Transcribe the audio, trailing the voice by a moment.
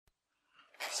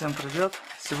Всем привет!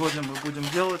 Сегодня мы будем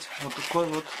делать вот такой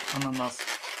вот ананас.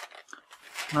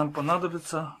 Нам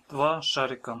понадобится два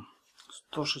шарика.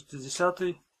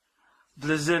 160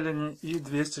 для зелени и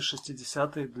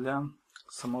 260 для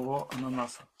самого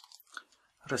ананаса.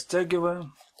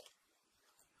 Растягиваем.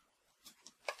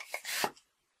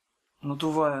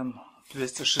 Надуваем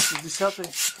 260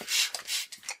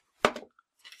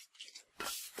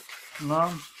 на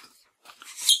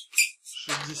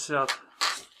 60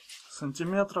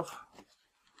 сантиметров,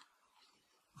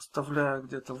 оставляя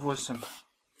где-то 8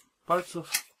 пальцев.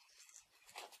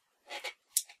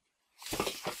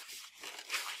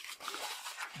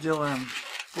 Делаем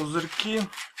пузырьки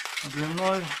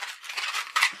длиной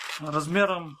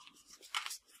размером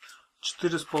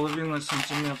 4,5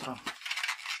 сантиметра.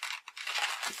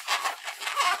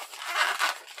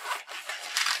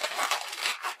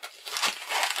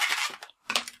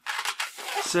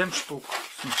 Семь штук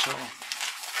сначала.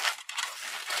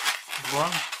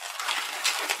 2,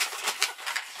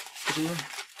 3,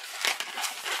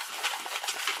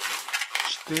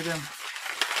 4,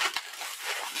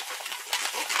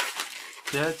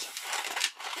 5,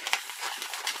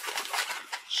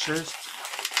 6,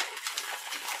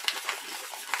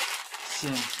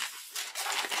 7.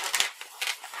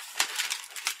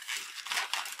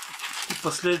 И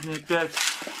последние 5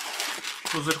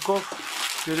 пузырьков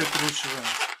перекручиваем,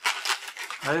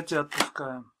 а эти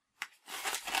отпускаем.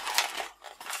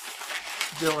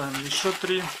 Делаем еще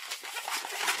 3.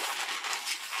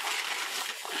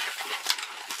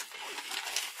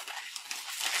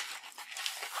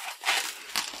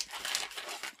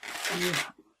 И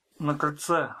на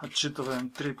кольце отсчитываем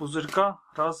 3 пузырька.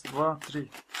 1, 2,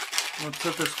 3. Вот с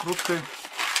этой скруткой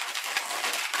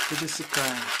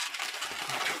пересекаем.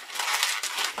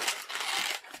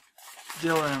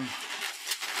 Делаем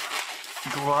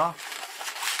 2.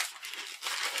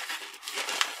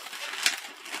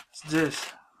 Здесь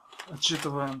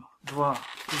отсчитываем 2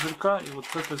 пузырька и вот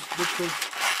с этой скруткой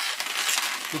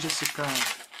пересекаем.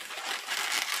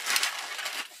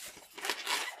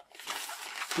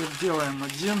 Теперь делаем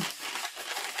 1.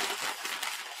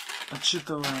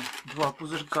 Отсчитываем 2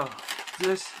 пузырька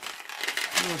здесь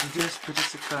и вот здесь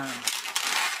пересекаем.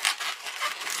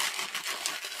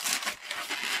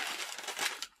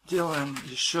 Делаем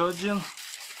еще 1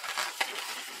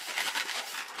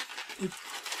 и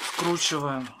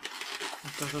скручиваем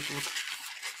вот этот вот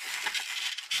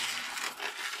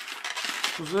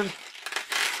пузырь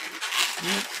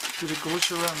и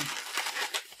перекручиваем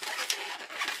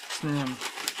с ним.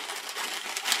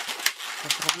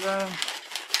 Поправляем.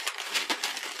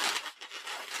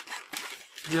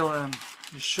 Делаем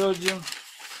еще 1.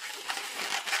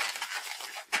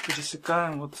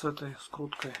 Пересекаем вот с этой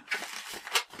скруткой.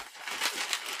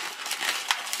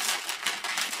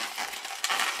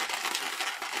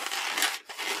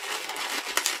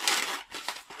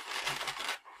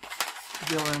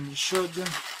 Делаем еще 1.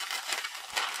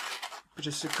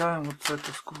 Пересекаем вот с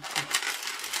этой скруткой.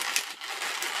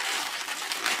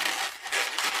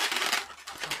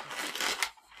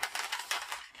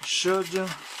 Еще 1.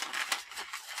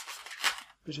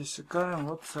 Пересекаем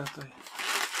вот с этой.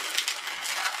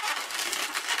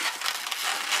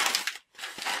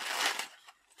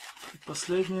 И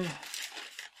последний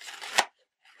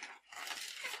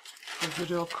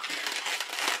пузырек.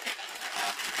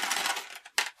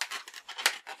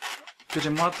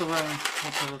 Перематываем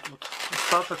вот этот вот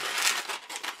остаток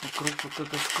вокруг вот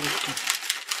этой скрутки.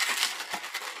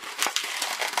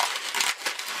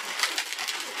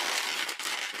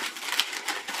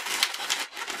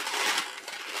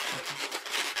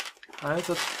 А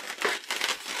этот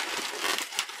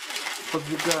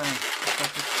подвигаем вот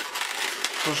так вот,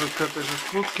 тоже к этой же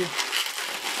скрутке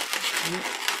и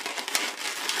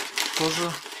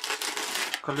тоже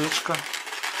колечко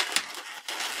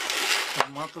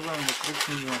обматываем вокруг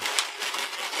нее.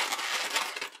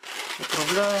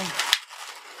 Управляем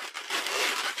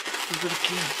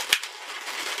пузырьки.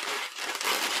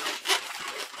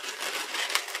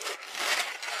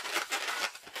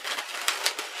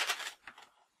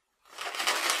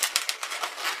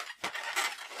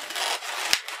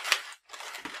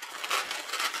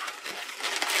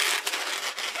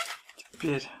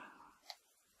 Теперь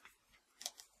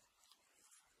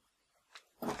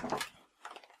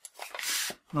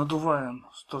надуваем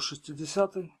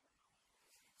 160,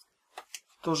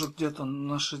 тоже где-то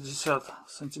на 60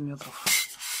 сантиметров.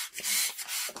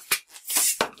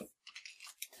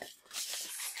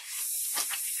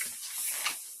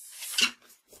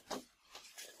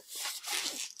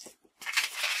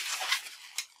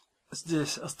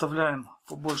 Здесь оставляем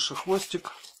побольше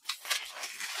хвостик.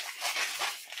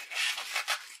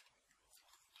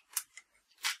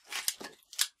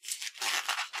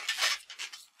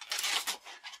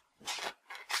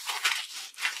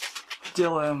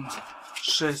 делаем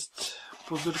 6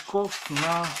 пузырьков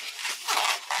на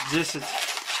 10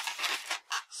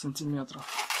 сантиметров.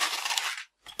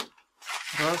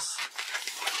 Раз.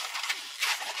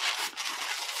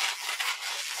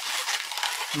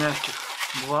 Мягких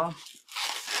 2.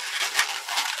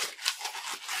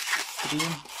 3.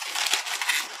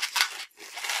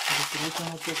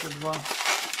 Прикрутим вот эти 2.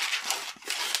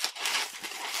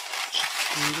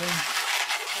 4.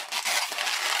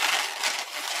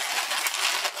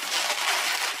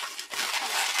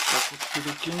 Так вот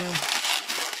перекинем.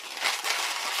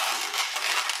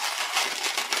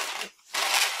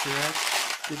 5.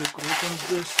 Перекрутим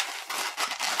здесь.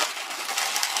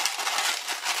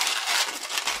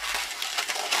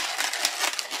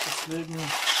 Последний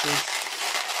 6.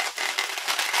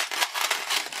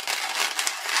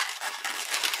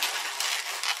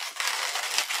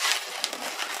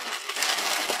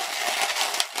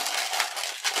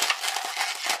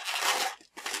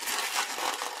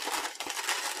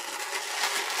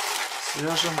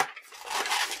 Свяжем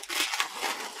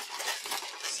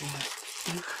все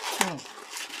их, ну,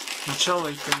 начало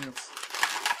и конец.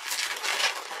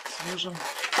 Свяжем.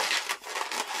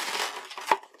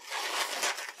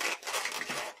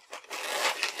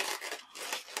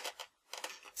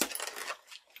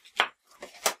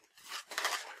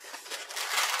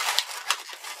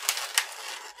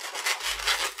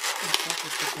 Вот так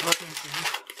вот аккуратненько их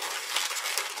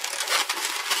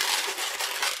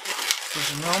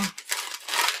сожмем.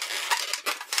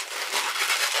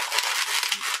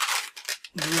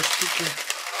 2 штуки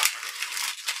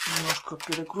немножко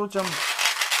перекрутим.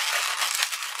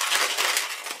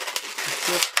 С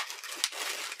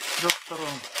 3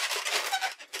 сторон.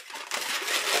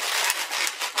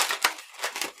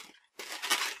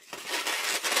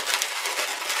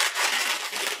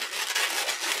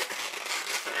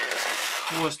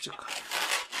 Хвостик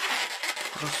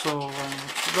просовываем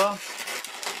вот сюда.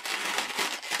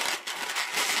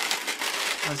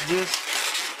 А здесь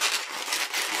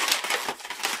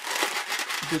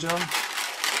берем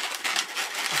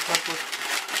вот так вот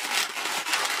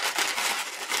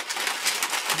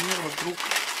и вокруг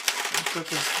вот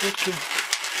этой встречи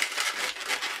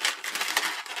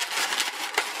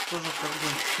тоже как бы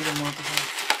перематываем.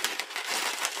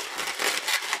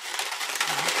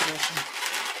 Прячем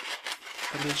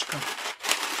колечко.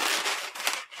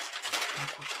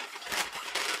 Так вот.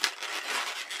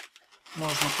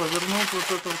 Можно повернуть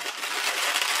вот это вот.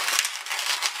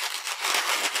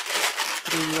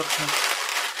 3 верхних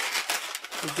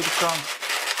пузырька.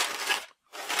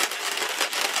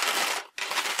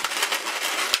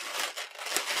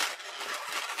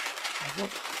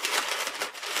 Вот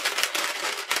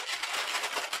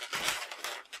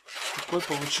такой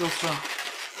получился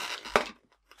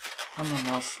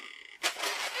ананас.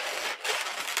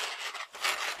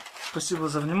 Спасибо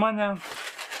за внимание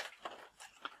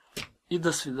и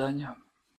до свидания.